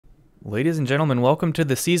Ladies and gentlemen, welcome to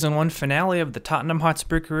the Season 1 finale of the Tottenham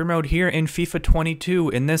Hotspur Career Mode here in FIFA 22.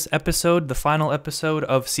 In this episode, the final episode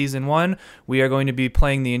of Season 1, we are going to be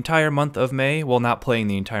playing the entire month of May. Well, not playing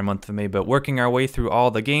the entire month of May, but working our way through all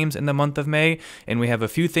the games in the month of May, and we have a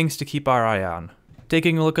few things to keep our eye on.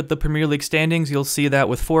 Taking a look at the Premier League standings, you'll see that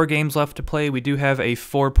with 4 games left to play, we do have a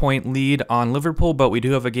 4-point lead on Liverpool, but we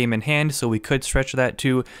do have a game in hand, so we could stretch that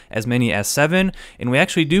to as many as 7. And we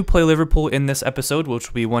actually do play Liverpool in this episode, which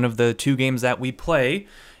will be one of the 2 games that we play.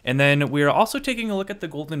 And then we are also taking a look at the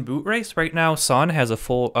Golden Boot race. Right now, Son has a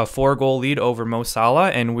 4-goal lead over Mo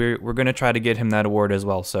Salah, and we're going to try to get him that award as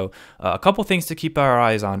well. So a couple things to keep our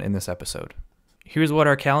eyes on in this episode. Here's what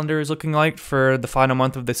our calendar is looking like for the final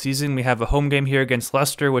month of the season. We have a home game here against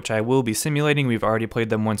Leicester, which I will be simulating. We've already played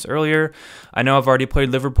them once earlier. I know I've already played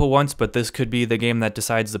Liverpool once, but this could be the game that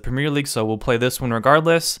decides the Premier League, so we'll play this one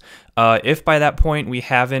regardless. If by that point we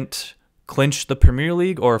haven't clinched the Premier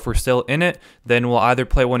League, or if we're still in it, then we'll either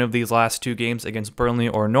play one of these last 2 games against Burnley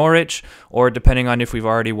or Norwich, or depending on if we've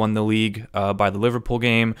already won the league by the Liverpool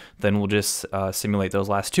game, then we'll just simulate those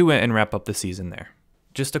last 2 and wrap up the season there.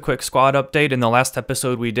 Just a quick squad update. In the last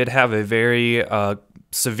episode, we did have a very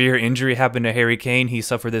severe injury happen to Harry Kane. He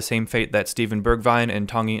suffered the same fate that Steven Bergwijn and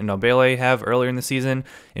Tanguy Ndombele have earlier in the season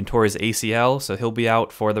and tore his ACL, so he'll be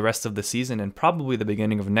out for the rest of the season and probably the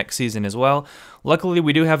beginning of next season as well. Luckily,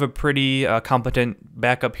 we do have a pretty competent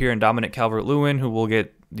backup here in Dominic Calvert-Lewin, who will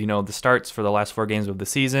get the starts for the last 4 games of the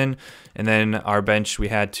season. And then our bench, we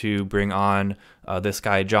had to bring on this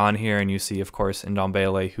guy John here, and you see, of course,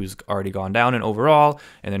 Ndombele, who's already gone down in overall,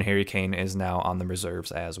 and then Harry Kane is now on the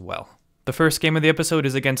reserves as well. The first game of the episode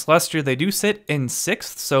is against Leicester. They do sit in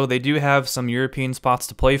 6th, so they do have some European spots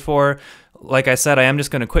to play for. Like I said, I am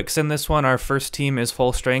just going to quick sim this one. Our first team is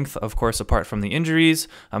full strength, of course, apart from the injuries.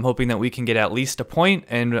 I'm hoping that we can get at least a point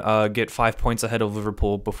and get 5 points ahead of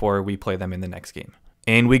Liverpool before we play them in the next game.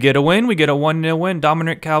 And we get a win. We get a 1-0 win.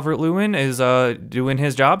 Dominic Calvert-Lewin is doing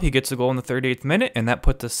his job. He gets a goal in the 38th minute, and that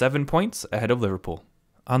puts us 7 points ahead of Liverpool.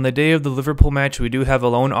 On the day of the Liverpool match, we do have a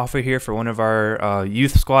loan offer here for one of our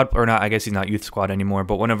youth squad, or not, I guess he's not youth squad anymore,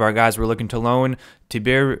 but one of our guys we're looking to loan,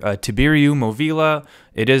 Tiberiu Movila.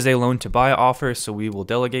 It is a loan to buy offer, so we will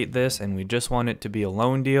delegate this, and we just want it to be a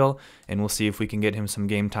loan deal, and we'll see if we can get him some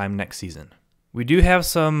game time next season. We do have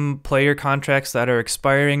some player contracts that are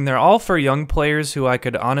expiring. They're all for young players who I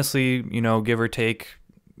could honestly, give or take.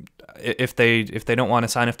 If they don't want to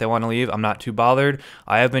sign, if they want to leave, I'm not too bothered.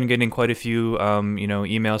 I have been getting quite a few,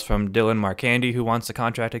 emails from Dylan Marcandy who wants a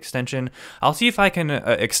contract extension. I'll see if I can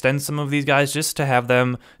extend some of these guys just to have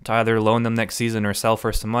them to either loan them next season or sell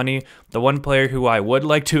for some money. The one player who I would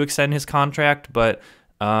like to extend his contract, but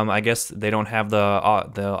I guess they don't have the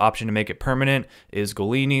option to make it permanent, is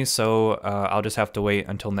Golini, so I'll just have to wait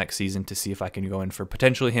until next season to see if I can go in for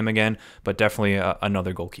potentially him again, but definitely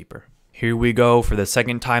another goalkeeper. Here we go for the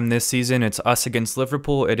second time this season. It's us against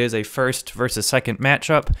Liverpool. It is a first versus second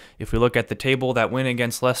matchup. If we look at the table, that win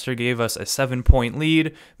against Leicester gave us a 7-point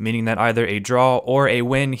lead, meaning that either a draw or a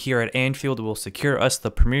win here at Anfield will secure us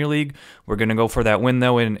the Premier League. We're going to go for that win,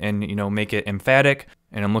 though, and make it emphatic.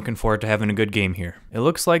 And I'm looking forward to having a good game here. It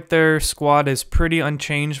looks like their squad is pretty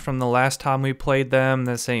unchanged from the last time we played them.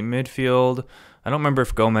 This ain't midfield. I don't remember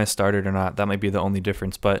if Gomez started or not. That might be the only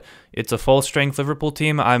difference, but it's a full-strength Liverpool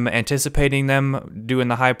team. I'm anticipating them doing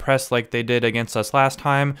the high press like they did against us last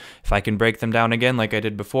time. If I can break them down again like I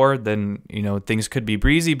did before, then things could be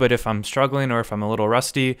breezy, but if I'm struggling or if I'm a little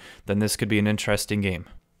rusty, then this could be an interesting game.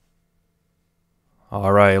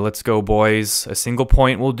 All right, let's go, boys. A single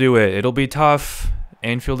point will do it. It'll be tough.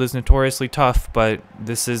 Anfield is notoriously tough, but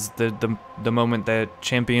this is the moment that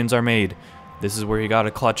champions are made. This is where you got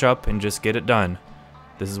to clutch up and just get it done.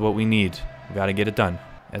 This is what we need. We got to get it done.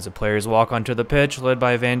 As the players walk onto the pitch, led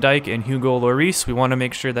by Van Dijk and Hugo Lloris, we want to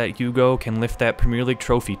make sure that Hugo can lift that Premier League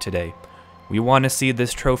trophy today. We want to see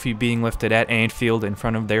this trophy being lifted at Anfield in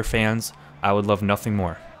front of their fans. I would love nothing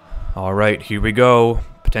more. All right, here we go.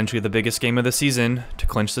 Potentially the biggest game of the season to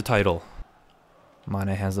clinch the title. Mane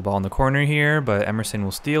has the ball in the corner here, but Emerson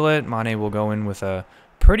will steal it. Mane will go in with a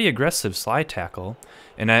pretty aggressive slide tackle.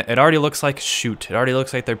 And it already looks like It already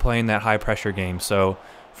looks like they're playing that high-pressure game. So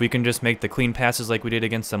if we can just make the clean passes like we did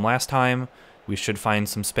against them last time, we should find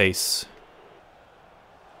some space.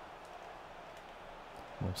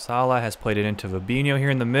 Mo Salah has played it into Fabinho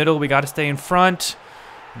here in the middle. We got to stay in front.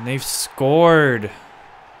 And they've scored.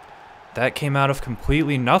 That came out of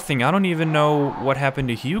completely nothing. I don't even know what happened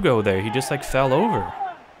to Hugo there. He just fell over.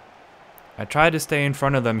 I tried to stay in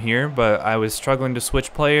front of them here, but I was struggling to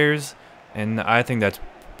switch players, and I think that's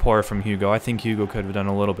poor from Hugo. I think Hugo could have done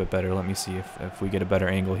a little bit better. Let me see if we get a better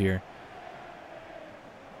angle here.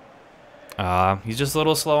 He's just a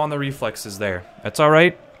little slow on the reflexes there. That's all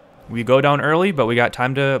right. We go down early, but we got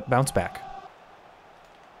time to bounce back.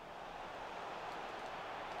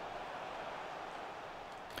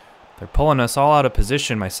 They're pulling us all out of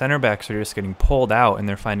position. My center backs are just getting pulled out, and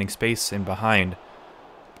they're finding space in behind.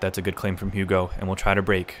 That's a good claim from Hugo, and we'll try to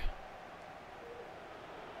break.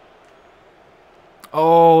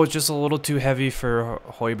 Oh, it's just a little too heavy for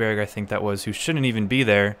Højbjerg, I think that was, who shouldn't even be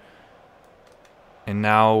there. And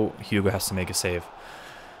now Hugo has to make a save.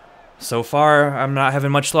 So far, I'm not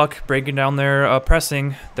having much luck breaking down their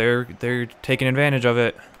pressing. They're taking advantage of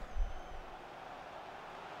it.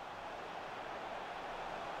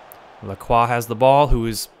 Lacroix has the ball, who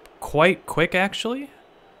is quite quick, actually.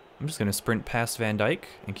 I'm just going to sprint past Van Dijk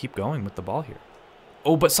and keep going with the ball here.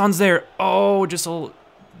 Oh, but Son's there. Oh, just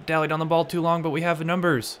dallied on the ball too long, but we have the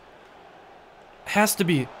numbers. Has to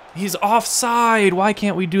be. He's offside. Why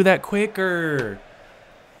can't we do that quicker?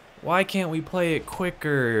 Why can't we play it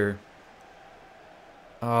quicker?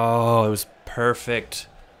 Oh, it was perfect.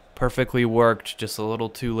 Perfectly worked. Just a little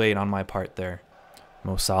too late on my part there.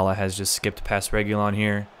 Mo Salah has just skipped past Reguilon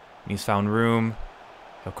here. He's found room.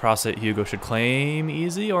 He'll cross it. Hugo should claim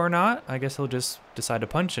easy or not. I guess he'll just decide to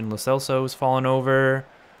punch, and Lo Celso's fallen over.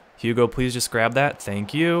 Hugo, please just grab that.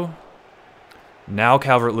 Thank you. Now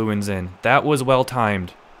Calvert-Lewin's in. That was well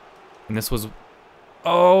timed. And this was...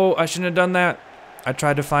 Oh, I shouldn't have done that. I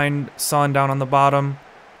tried to find Son down on the bottom,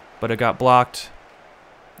 but it got blocked.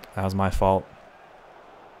 That was my fault.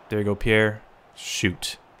 There you go, Pierre.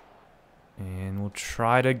 Shoot. And we'll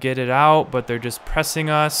try to get it out, but they're just pressing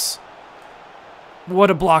us.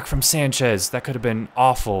 What a block from Sanchez. That could have been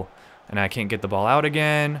awful. And I can't get the ball out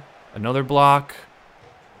again. Another block.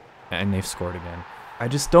 And they've scored again. I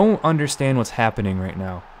just don't understand what's happening right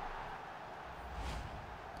now.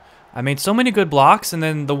 I made so many good blocks, and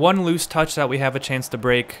then the one loose touch that we have a chance to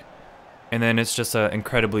break, and then it's just an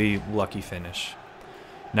incredibly lucky finish.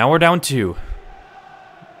 Now we're down 2.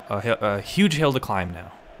 A huge hill to climb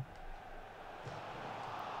now.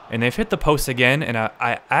 And they've hit the post again, and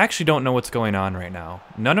I actually don't know what's going on right now.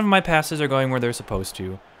 None of my passes are going where they're supposed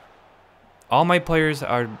to. All my players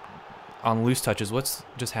are on loose touches. What's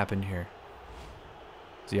just happened here?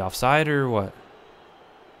 Is he offside or what?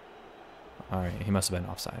 Alright, he must have been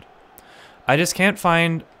offside. I just can't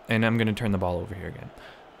find, and I'm going to turn the ball over here again.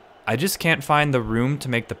 I just can't find the room to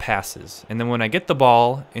make the passes. And then when I get the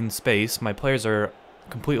ball in space, my players are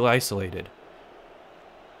completely isolated.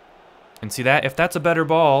 And see that? If that's a better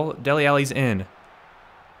ball, Dele Alli's in.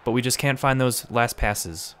 But we just can't find those last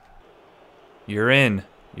passes. You're in.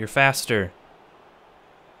 You're faster.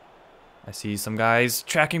 I see some guys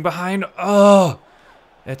tracking behind. Oh!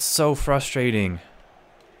 It's so frustrating.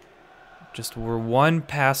 Just we're one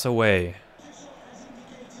pass away.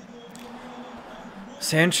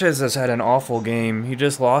 Sanchez has had an awful game. He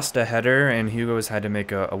just lost a header, and Hugo has had to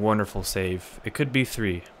make a wonderful save. It could be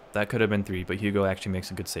 3. That could have been 3, but Hugo actually makes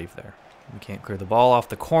a good save there. We can't clear the ball off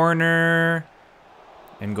the corner,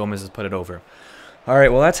 and Gomez has put it over. All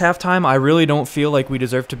right, well, that's halftime. I really don't feel like we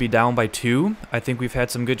deserve to be down by 2. I think we've had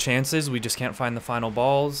some good chances. We just can't find the final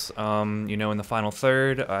balls. You know, in the final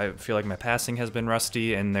third, I feel like my passing has been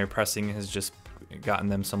rusty, and their pressing has just gotten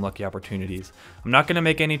them some lucky opportunities. I'm not going to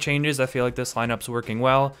make any changes. I feel like this lineup's working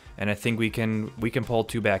well, and I think we can pull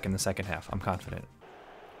 2 back in the second half. I'm confident.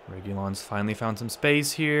 Reguilon's finally found some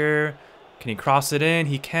space here. Can he cross it in?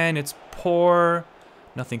 He can. It's poor.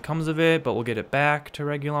 Nothing comes of it, but we'll get it back to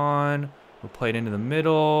Reguilon. We'll play it into the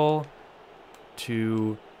middle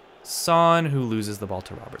to Son, who loses the ball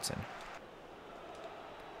to Robertson.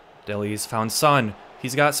 Dele's found Son.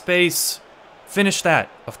 He's got space. Finish that.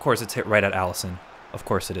 Of course, it's hit right at Allison. Of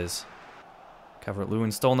course it is.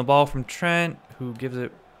 Calvert-Lewin stolen the ball from Trent, who gives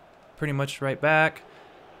it pretty much right back.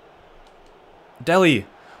 Dele.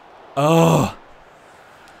 Oh.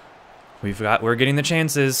 We're getting the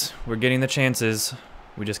chances. We're getting the chances.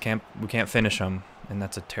 We can't finish them, and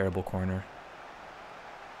that's a terrible corner.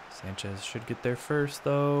 Sanchez should get there first,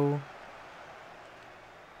 though.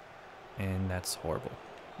 And that's horrible.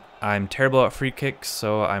 I'm terrible at free kicks,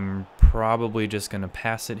 so I'm probably just going to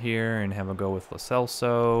pass it here and have a go with Lo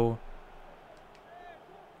Celso.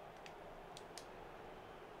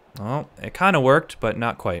 Well, it kind of worked, but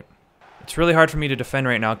not quite. It's really hard for me to defend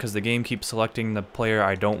right now because the game keeps selecting the player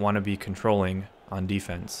I don't want to be controlling on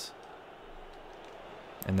defense.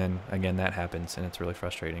 And then, again, that happens, and it's really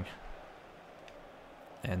frustrating.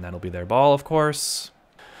 And that'll be their ball, of course.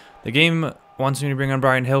 The game wants me to bring on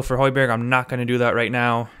Brian Hill for Højbjerg. I'm not going to do that right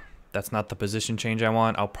now. That's not the position change I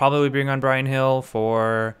want. I'll probably bring on Brian Hill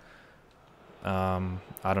for, I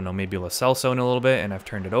don't know, maybe Lo Celso in a little bit, and I've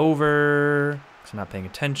turned it over. So not paying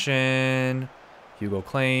attention. Hugo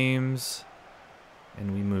claims.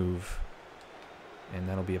 And we move. And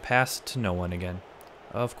that'll be a pass to no one again.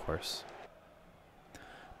 Of course.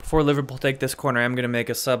 Before Liverpool take this corner, I'm going to make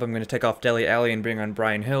a sub. I'm going to take off Dele Alli and bring on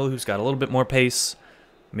Brian Hill, who's got a little bit more pace.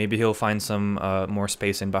 Maybe he'll find some more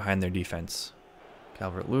space in behind their defense.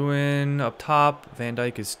 Calvert-Lewin up top. Van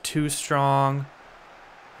Dijk is too strong.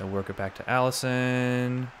 He'll work it back to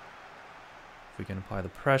Alisson. If we can apply the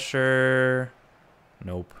pressure.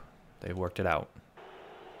 Nope. They've worked it out.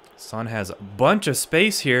 Son has a bunch of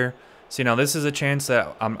space here. See, now this is a chance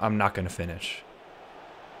that I'm not going to finish.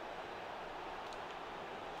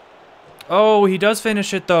 Oh, he does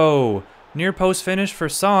finish it, though. Near post finish for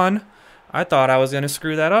Son. I thought I was going to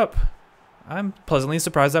screw that up. I'm pleasantly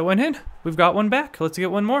surprised that went in. We've got one back. Let's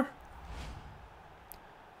get one more.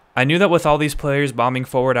 I knew that with all these players bombing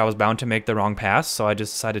forward, I was bound to make the wrong pass, so I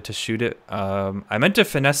just decided to shoot it. I meant to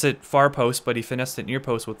finesse it far post, but he finessed it near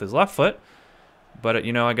post with his left foot. But,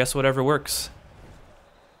 you know, I guess whatever works.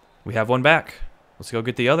 We have one back. Let's go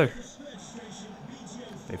get the other.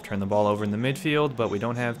 They've turned the ball over in the midfield, but we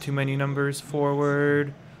don't have too many numbers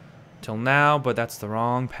forward till now, but that's the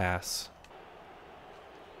wrong pass.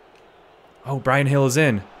 Oh, Brian Hill is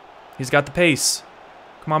in. He's got the pace.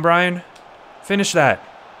 Come on, Brian. Finish that.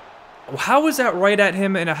 How is that right at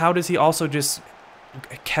him, and how does he also just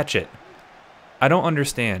catch it? I don't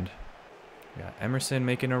understand. We got Emerson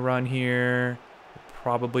making a run here.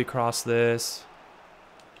 Probably cross this.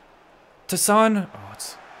 To Son. Oh,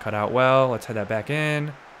 it's cut out well. Let's head that back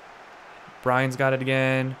in. Brian's got it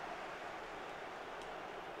again.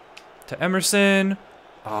 To Emerson.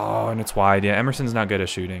 Oh, and it's wide. Yeah, Emerson's not good at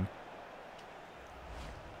shooting.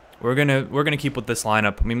 We're gonna keep with this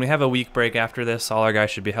lineup. I mean, we have a week break after this. All our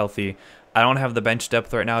guys should be healthy. I don't have the bench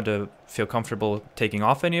depth right now to feel comfortable taking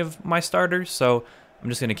off any of my starters, so I'm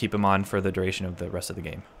just gonna keep them on for the duration of the rest of the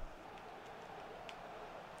game.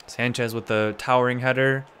 Sanchez with the towering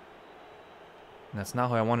header. That's not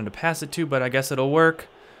who I wanted to pass it to, but I guess it'll work.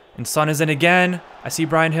 And Son is in again. I see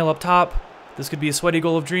Brian Hill up top. This could be a sweaty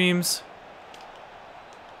goal of dreams.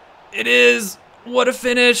 It is. What a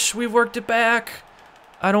finish. We've worked it back.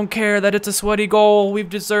 I don't care that it's a sweaty goal. We've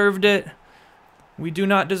deserved it. We do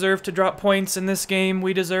not deserve to drop points in this game.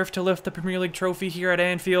 We deserve to lift the Premier League trophy here at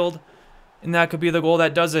Anfield. And that could be the goal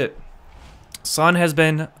that does it. Son has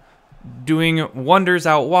been doing wonders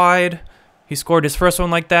out wide. He scored his first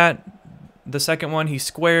one like that. The second one, he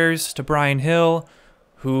squares to Brian Hill,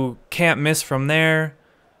 who can't miss from there.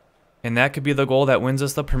 And that could be the goal that wins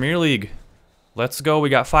us the Premier League. Let's go. We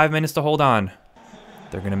got 5 minutes to hold on.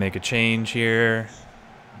 They're going to make a change here.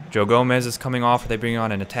 Joe Gomez is coming off. Are they bringing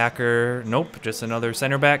on an attacker? Nope, just another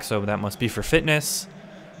center back, so that must be for fitness.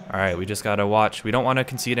 All right, we just got to watch. We don't want to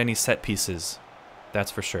concede any set pieces. That's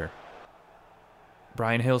for sure.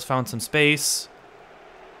 Brian Hill's found some space.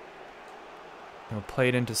 He'll play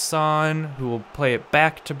it into Son, who will play it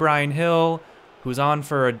back to Brian Hill, who's on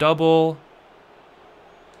for a double.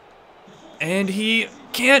 And he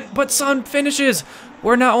can't, but Son finishes.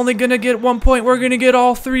 We're not only going to get 1 point, we're going to get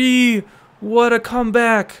all 3. What a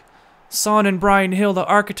comeback. Son and Brian Hill, the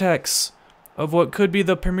architects of what could be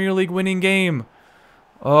the Premier League winning game.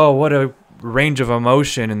 Oh, what a range of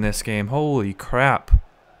emotion in this game. Holy crap.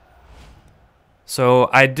 So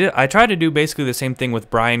I tried to do basically the same thing with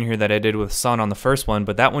Brian here that I did with Son on the first one,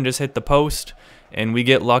 but that one just hit the post, and we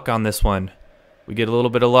get luck on this one. We get a little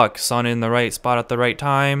bit of luck. Son in the right spot at the right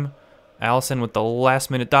time. Alisson with the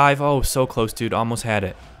last-minute dive. Oh, so close, dude. Almost had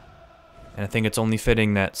it. And I think it's only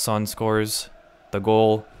fitting that Son scores the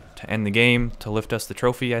goal to end the game, to lift us the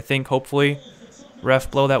trophy, I think, hopefully.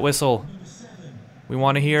 Ref, blow that whistle. We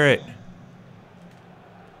want to hear it.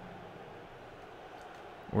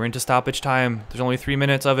 We're into stoppage time. There's only 3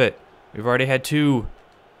 minutes of it. We've already had 2.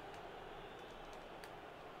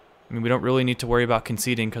 I mean, we don't really need to worry about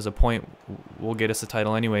conceding because a point will get us the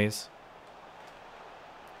title anyways.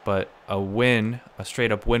 But a win, a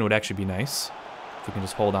straight-up win would actually be nice. If we can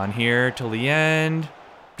just hold on here till the end.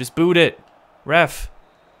 Just boot it. Ref.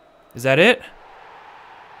 Is that it?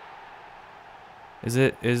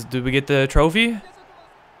 Did we get the trophy?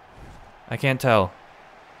 I can't tell.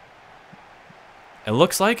 It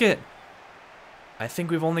looks like it. I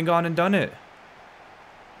think we've only gone and done it.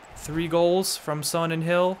 3 goals from Son and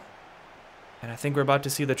Hill. And I think we're about to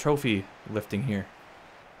see the trophy lifting here.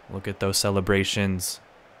 Look at those celebrations.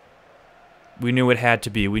 We knew it had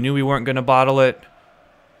to be. We knew we weren't going to bottle it.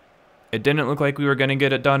 It didn't look like we were going to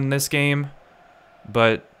get it done in this game.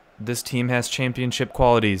 But this team has championship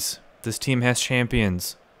qualities. This team has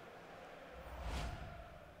champions.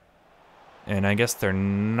 And I guess they're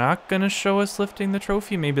not going to show us lifting the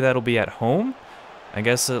trophy. Maybe that'll be at home. I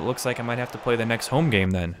guess it looks like I might have to play the next home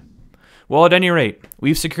game then. Well, at any rate,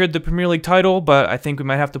 we've secured the Premier League title, but I think we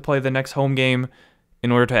might have to play the next home game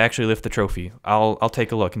in order to actually lift the trophy. I'll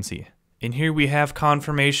take a look and see. And here we have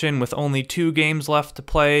confirmation with only 2 games left to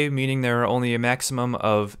play, meaning there are only a maximum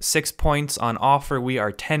of 6 points on offer. We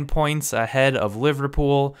are 10 points ahead of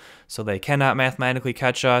Liverpool, so they cannot mathematically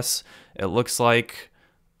catch us. It looks like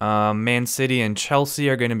Man City and Chelsea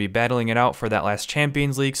are going to be battling it out for that last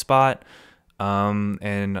Champions League spot.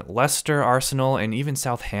 And Leicester, Arsenal, and even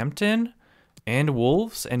Southampton and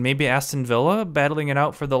Wolves and maybe Aston Villa battling it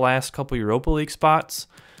out for the last couple Europa League spots.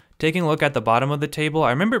 Taking a look at the bottom of the table,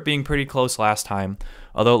 I remember it being pretty close last time,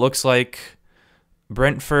 although it looks like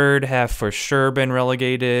Brentford have for sure been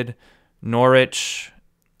relegated. Norwich,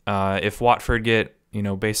 if Watford get,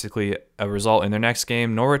 basically a result in their next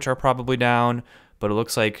game, Norwich are probably down, but it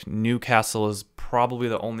looks like Newcastle is probably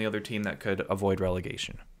the only other team that could avoid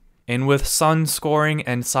relegation. And with Son scoring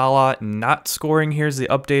and Salah not scoring, here's the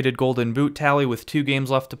updated Golden Boot tally with 2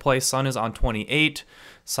 games left to play. Son is on 28.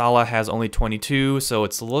 Salah has only 22, so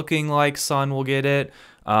it's looking like Son will get it.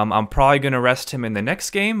 I'm probably going to rest him in the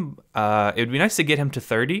next game. It would be nice to get him to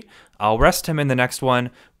 30. I'll rest him in the next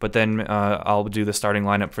one, but then I'll do the starting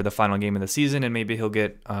lineup for the final game of the season, and maybe he'll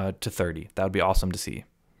get to 30. That would be awesome to see.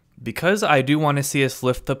 Because I do want to see us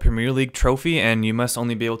lift the Premier League trophy, and you must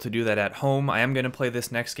only be able to do that at home, I am going to play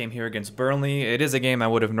this next game here against Burnley. It is a game I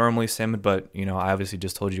would have normally simmed, but, I obviously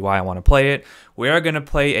just told you why I want to play it. We are going to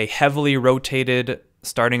play a heavily rotated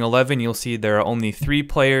starting 11. You'll see there are only 3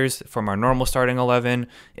 players from our normal starting 11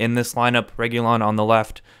 in this lineup. Reguilon on the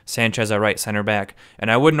left, Sanchez at right center back.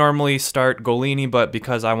 And I would normally start Golini, but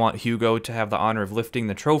because I want Hugo to have the honor of lifting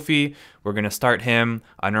the trophy, we're going to start him.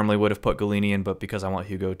 I normally would have put Golini in, but because I want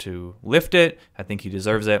Hugo to lift it, I think he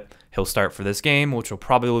deserves it. He'll start for this game, which will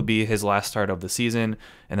probably be his last start of the season.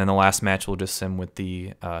 And then the last match will just sim with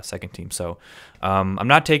the second team. So I'm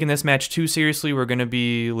not taking this match too seriously. We're going to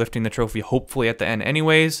be lifting the trophy hopefully at the end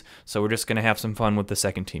anyways. So we're just going to have some fun with the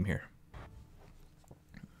second team here.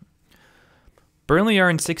 Burnley are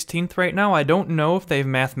in 16th right now. I don't know if they've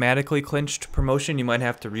mathematically clinched promotion. You might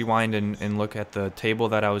have to rewind and look at the table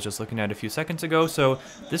that I was just looking at a few seconds ago. So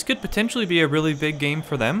this could potentially be a really big game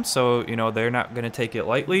for them. So, they're not going to take it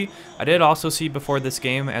lightly. I did also see before this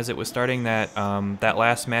game, as it was starting, that that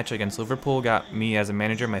last match against Liverpool got me as a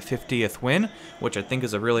manager my 50th win, which I think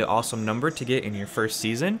is a really awesome number to get in your first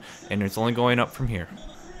season. And it's only going up from here.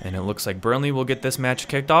 And it looks like Burnley will get this match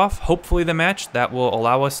kicked off. Hopefully the match that will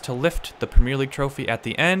allow us to lift the Premier League trophy at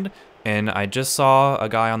the end. And I just saw a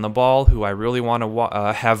guy on the ball who I really want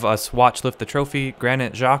to have us watch lift the trophy.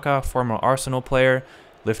 Granit Xhaka, former Arsenal player.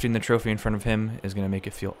 Lifting the trophy in front of him is going to make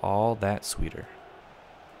it feel all that sweeter.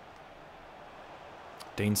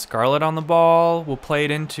 Dane Scarlett on the ball. We'll play it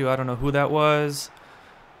into, I don't know who that was.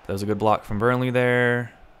 That was a good block from Burnley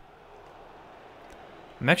there.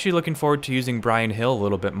 I'm actually looking forward to using Bryan Hill a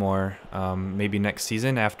little bit more, maybe next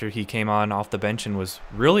season after he came on off the bench and was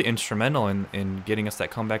really instrumental in getting us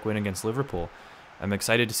that comeback win against Liverpool. I'm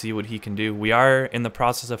excited to see what he can do. We are in the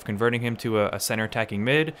process of converting him to a center attacking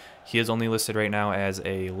mid. He is only listed right now as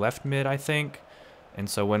a left mid, I think. And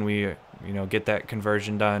so when we get that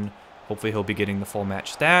conversion done, hopefully he'll be getting the full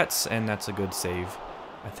match stats, and that's a good save.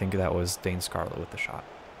 I think that was Dane Scarlett with the shot.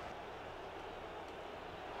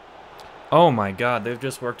 Oh my god, they've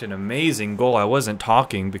just worked an amazing goal. I wasn't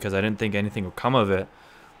talking because I didn't think anything would come of it.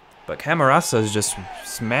 But Camarasa has just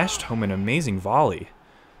smashed home an amazing volley.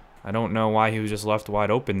 I don't know why he was just left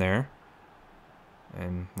wide open there.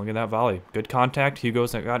 And look at that volley. Good contact.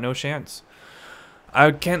 Hugo's got no chance.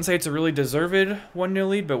 I can't say it's a really deserved 1-0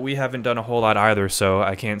 lead, but we haven't done a whole lot either, so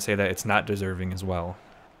I can't say that it's not deserving as well.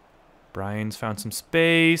 Brian's found some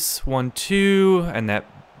space. 1-2, and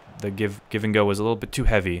the give and go was a little bit too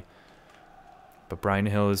heavy. But Bryan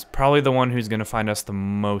Hill is probably the one who's going to find us the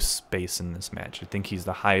most space in this match. I think he's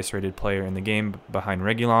the highest rated player in the game behind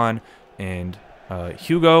Reguilon and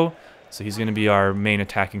Hugo. So he's going to be our main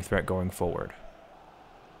attacking threat going forward.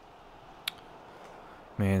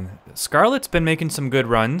 Man, Scarlett's been making some good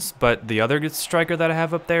runs, but the other good striker that I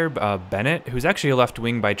have up there, Bennett, who's actually a left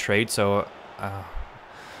wing by trade, so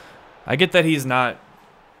I get that he's not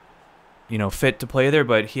fit to play there,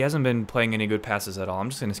 but he hasn't been playing any good passes at all. I'm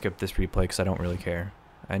just going to skip this replay because I don't really care.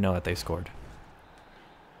 I know that they scored.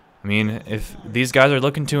 I mean, if these guys are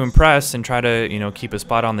looking to impress and try to, keep a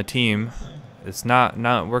spot on the team, it's not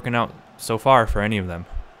working out so far for any of them.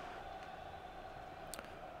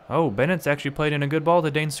 Oh, Bennett's actually played in a good ball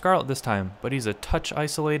to Dane Scarlett this time, but he's a touch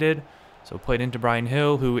isolated. So played into Bryan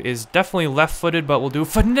Hill, who is definitely left-footed, but will do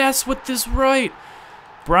finesse with this right.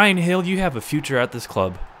 Bryan Hill, you have a future at this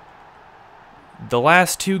club. The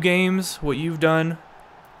last 2 games, what you've done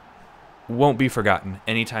won't be forgotten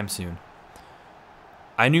anytime soon.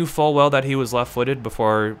 I knew full well that he was left-footed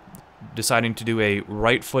before deciding to do a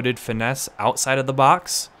right-footed finesse outside of the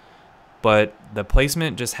box, but the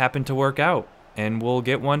placement just happened to work out, and we'll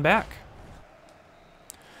get one back.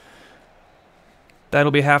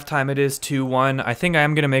 That'll be halftime. It is 2-1. I think I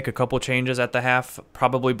am going to make a couple changes at the half,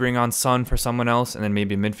 probably bring on Son for someone else, and then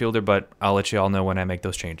maybe a midfielder, but I'll let you all know when I make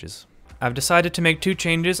those changes. I've decided to make 2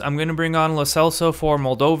 changes. I'm going to bring on Lo Celso for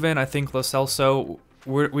Moldovan. I think Lo Celso,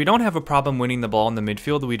 we don't have a problem winning the ball in the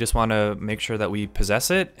midfield. We just want to make sure that we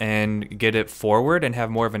possess it and get it forward and have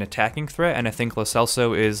more of an attacking threat. And I think Lo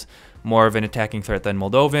Celso is more of an attacking threat than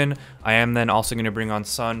Moldovan. I am then also going to bring on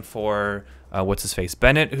Son for what's-his-face,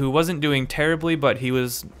 Bennett, who wasn't doing terribly, but he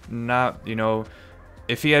was not, you know,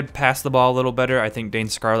 if he had passed the ball a little better, I think Dane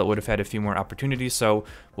Scarlett would have had a few more opportunities. So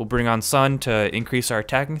we'll bring on Son to increase our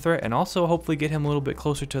attacking threat and also hopefully get him a little bit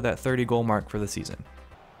closer to that 30-goal mark for the season.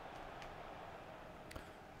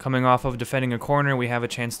 Coming off of defending a corner, we have a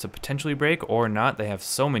chance to potentially break or not. They have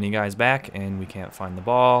so many guys back, and we can't find the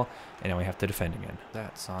ball, and now we have to defend again.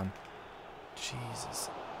 That's Son. Jesus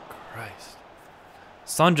Christ.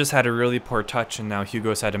 Son just had a really poor touch, and now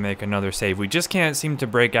Hugo's had to make another save. We just can't seem to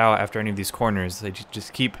break out after any of these corners. They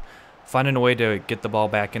just keep finding a way to get the ball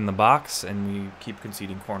back in the box, and we keep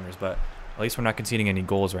conceding corners, but at least we're not conceding any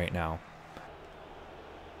goals right now.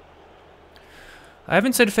 I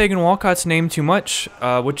haven't said Fagan Walcott's name too much,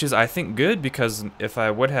 which is, I think, good, because if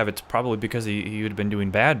I would have, it's probably because he would have been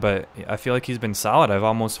doing bad, but I feel like he's been solid. I've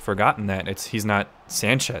almost forgotten that. He's not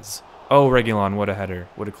Sanchez. Oh, Reguilon, what a header.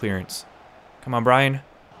 What a clearance. Come on, Brian.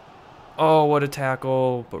 Oh, what a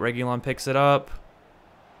tackle, but Reguilon picks it up.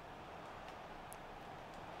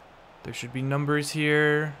 There should be numbers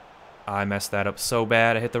here. I messed that up so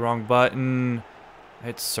bad. I hit the wrong button. I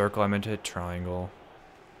hit circle. I meant to hit triangle.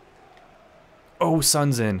 Oh,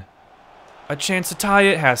 Son's in. A chance to tie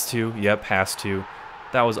it. Has to. Yep, has to.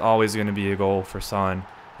 That was always going to be a goal for Son.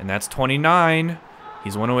 And that's 29.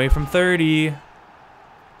 He's 1 away from 30.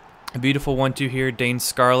 A beautiful 1-2 here. Dane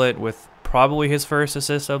Scarlett with probably his first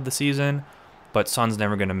assist of the season. But Son's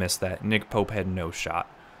never going to miss that. Nick Pope had no shot.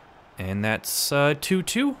 And that's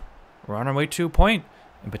 2-2. We're on our way to a point.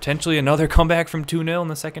 And potentially another comeback from 2-0 in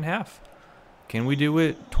the second half. Can we do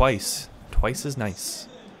it twice? Twice is nice.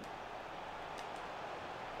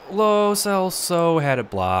 Lo Celso had it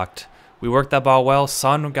blocked. We worked that ball well.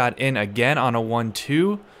 Son got in again on a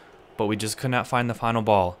 1-2, but we just could not find the final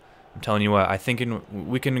ball. I'm telling you what, I think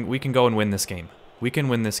we can go and win this game. We can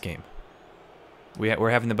win this game. We're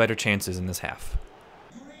having the better chances in this half.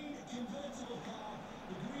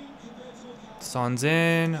 Son's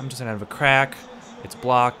in. I'm just gonna have a crack. It's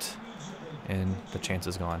blocked, and the chance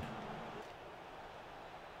is gone.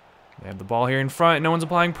 They have the ball here in front. No one's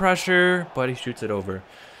applying pressure, but he shoots it over.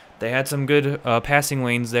 They had some good passing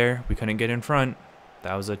lanes there. We couldn't get in front.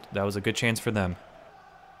 That was a good chance for them.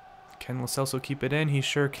 Can Lo Celso keep it in? He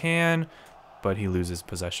sure can, but he loses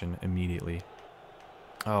possession immediately.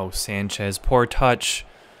 Oh, Sanchez, poor touch.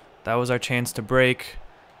 That was our chance to break,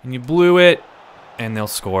 and you blew it, and they'll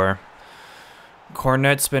score.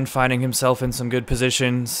 Cornet's been finding himself in some good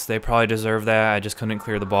positions. They probably deserve that. I just couldn't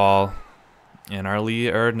clear the ball, and our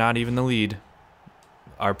lead, or not even the lead,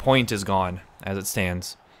 our point is gone as it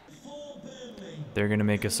stands. They're going to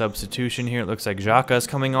make a substitution here. It looks like Xhaka's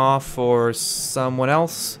coming off for someone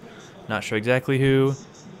else. Not sure exactly who,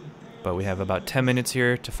 but we have about 10 minutes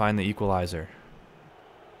here to find the equalizer.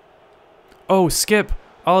 Oh, Skip.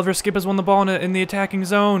 Oliver Skip has won the ball in the attacking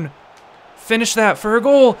zone. Finish that for a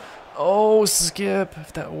goal. Oh, Skip.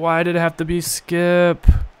 Why did it have to be Skip?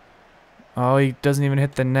 Oh, he doesn't even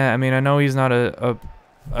hit the net. I mean, I know he's not a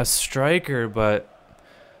striker, but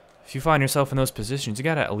if you find yourself in those positions, you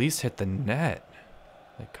got to at least hit the net.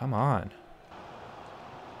 Like, come on.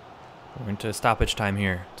 We're into stoppage time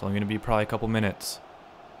here. It's only going to be probably a couple minutes.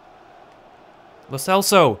 Lo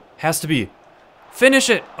Celso has to be. Finish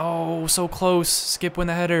it. Oh, so close. Skip win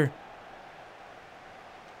the header.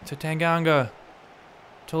 To Tanganga.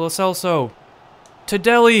 To Lo Celso. To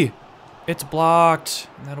Deli. It's blocked.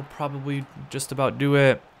 That'll probably just about do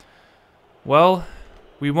it. Well,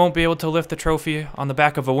 we won't be able to lift the trophy on the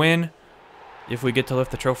back of a win. If we get to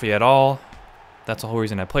lift the trophy at all. That's the whole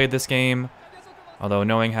reason I played this game. Although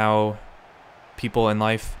knowing how people in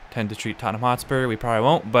life tend to treat Tottenham Hotspur, we probably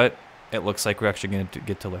won't, but it looks like we're actually going to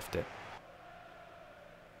get to lift it.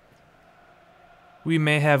 We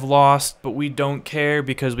may have lost, but we don't care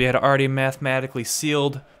because we had already mathematically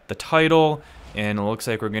sealed the title, and it looks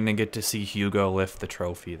like we're going to get to see Hugo lift the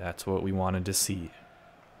trophy. That's what we wanted to see.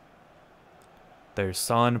 There's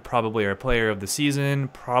Son, probably our player of the season,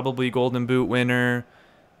 probably Golden Boot winner.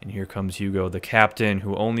 And here comes Hugo, the captain,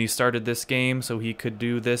 who only started this game so he could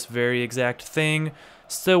do this very exact thing.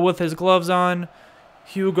 Still with his gloves on,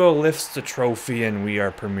 Hugo lifts the trophy and we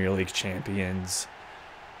are Premier League champions.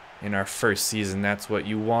 In our first season, that's what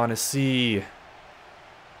you want to see.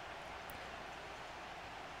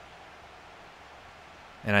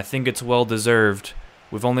 And I think it's well deserved.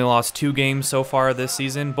 We've only lost 2 games so far this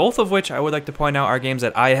season, both of which I would like to point out are games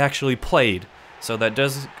that I actually played. So that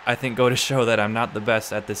does, I think, go to show that I'm not the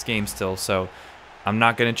best at this game still. So I'm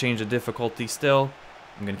not going to change the difficulty still.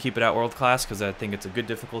 I'm going to keep it at world class because I think it's a good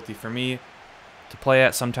difficulty for me to play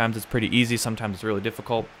at. Sometimes it's pretty easy, sometimes it's really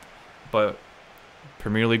difficult. But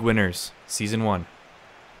Premier League winners, Season 1.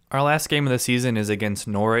 Our last game of the season is against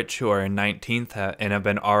Norwich, who are in 19th and have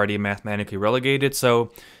been already mathematically relegated.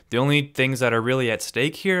 So the only things that are really at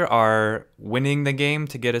stake here are winning the game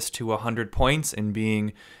to get us to 100 points and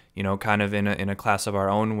being, you know, kind of in a class of our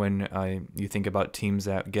own when you think about teams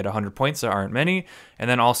that get 100 points. There aren't many. And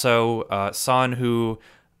then also Son, who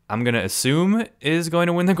I'm going to assume is going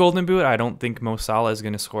to win the Golden Boot. I don't think Mo Salah is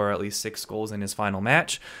going to score at least 6 goals in his final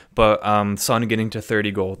match. But Son getting to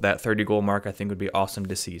 30 goals, that 30 goal mark I think would be awesome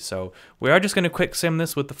to see. So we are just going to quick sim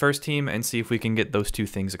this with the first team and see if we can get those 2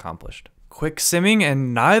 things accomplished. Quick simming,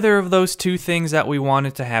 and neither of those 2 things that we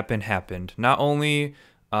wanted to happen happened. Not only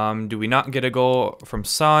do we not get a goal from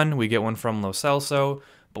Son, we get one from Lo Celso,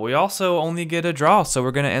 but we also only get a draw. So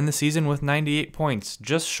we're going to end the season with 98 points,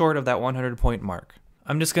 just short of that 100-point mark.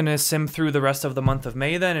 I'm just going to sim through the rest of the month of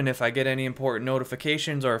May then, and if I get any important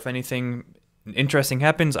notifications or if anything interesting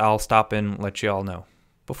happens, I'll stop and let you all know.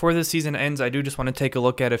 Before the season ends, I do just want to take a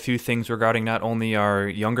look at a few things regarding not only our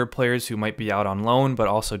younger players who might be out on loan, but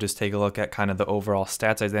also just take a look at kind of the overall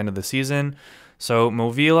stats at the end of the season. So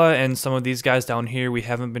Movila and some of these guys down here, we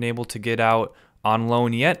haven't been able to get out on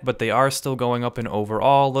loan yet, but they are still going up in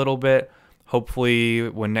overall a little bit. Hopefully,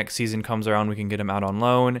 when next season comes around, we can get him out on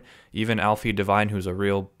loan. Even Alfie Devine, who's a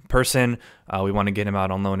real person, we want to get him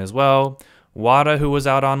out on loan as well. Wada, who was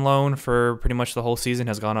out on loan for pretty much the whole season,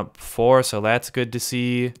 has gone up 4, so that's good to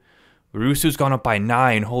see. Rusu's gone up by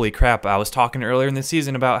 9. Holy crap. I was talking earlier in the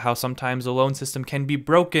season about how sometimes the loan system can be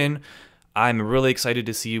broken. I'm really excited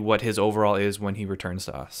to see what his overall is when he returns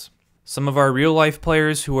to us. Some of our real-life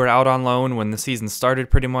players who were out on loan when the season started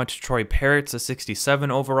pretty much. Troy Parrott's a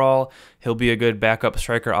 67 overall. He'll be a good backup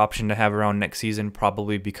striker option to have around next season,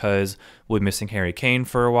 probably because we'll be missing Harry Kane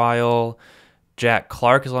for a while. Jack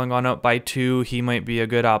Clark has only gone up by 2. He might be a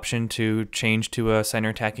good option to change to a center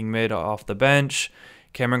attacking mid off the bench.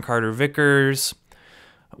 Cameron Carter-Vickers.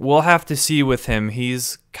 We'll have to see with him.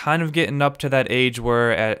 He's kind of getting up to that age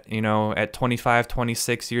where at 25,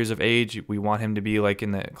 26 years of age, we want him to be like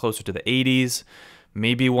in the closer to the 80s.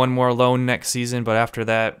 Maybe one more loan next season, but after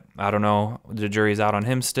that, I don't know. The jury's out on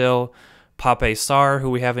him still. Pape Sarr, who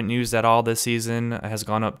we haven't used at all this season, has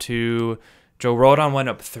gone up 2. Joe Rodon went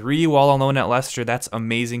up 3 while on loan at Leicester. That's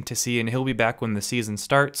amazing to see, and he'll be back when the season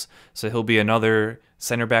starts, so he'll be another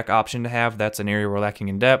center back option to have. That's an area we're lacking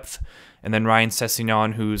in depth. And then Ryan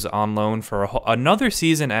Sessegnon, who's on loan for another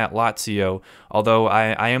season at Lazio, although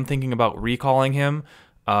I am thinking about recalling him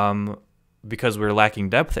because we're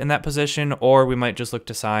lacking depth in that position, or we might just look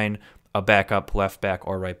to sign a backup left back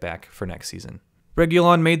or right back for next season.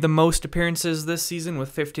 Reguilon made the most appearances this season with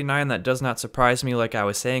 59. That does not surprise me. Like I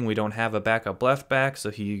was saying, we don't have a backup left back,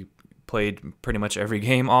 so he played pretty much every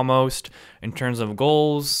game almost. In terms of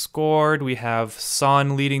goals scored, we have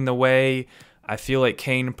Son leading the way. I feel like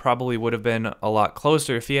Kane probably would have been a lot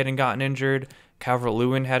closer if he hadn't gotten injured.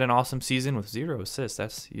 Calvert-Lewin had an awesome season with 0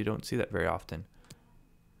 assists. You don't see that very often.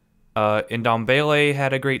 Ndombele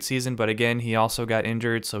had a great season, but again, he also got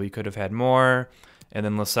injured, so he could have had more. And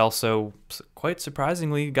then Lo Celso, quite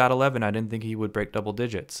surprisingly, got 11. I didn't think he would break double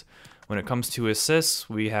digits. When it comes to assists,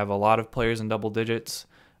 we have a lot of players in double digits.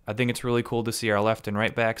 I think it's really cool to see our left and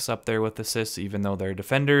right backs up there with assists, even though they're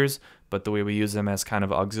defenders, but the way we use them as kind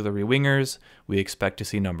of auxiliary wingers, we expect to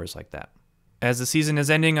see numbers like that. As the season is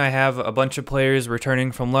ending, I have a bunch of players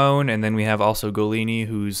returning from loan, and then we have also Golini,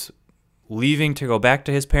 who's leaving to go back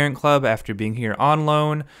to his parent club after being here on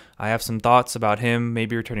loan. I have some thoughts about him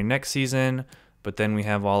maybe returning next season, but then we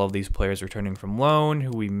have all of these players returning from loan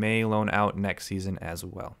who we may loan out next season as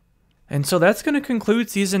well. And so that's going to conclude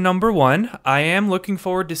season number 1. I am looking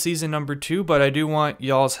forward to season number 2, but I do want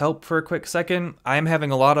y'all's help for a quick second. I am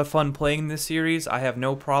having a lot of fun playing this series. I have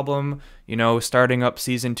no problem, starting up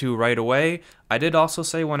season 2 right away. I did also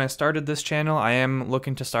say when I started this channel, I am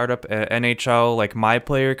looking to start up a NHL, like my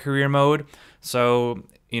player career mode. So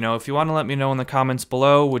if you want to let me know in the comments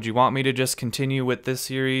below, would you want me to just continue with this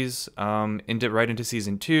series right into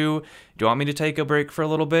season 2? Do you want me to take a break for a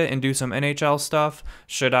little bit and do some NHL stuff?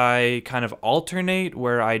 Should I kind of alternate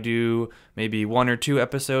where I do maybe 1 or 2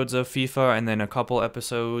 episodes of FIFA and then a couple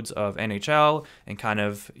episodes of NHL and kind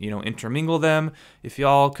of, intermingle them? If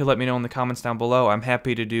y'all could let me know in the comments down below, I'm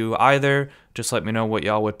happy to do either. Just let me know what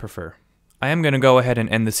y'all would prefer. I am going to go ahead and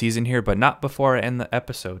end the season here, but not before I end the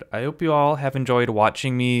episode. I hope you all have enjoyed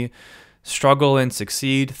watching me struggle and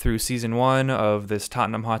succeed through season 1 of this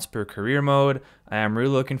Tottenham Hotspur career mode. I am really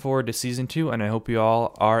looking forward to season 2, and I hope you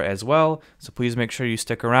all are as well. So please make sure you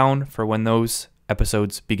stick around for when those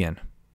episodes begin.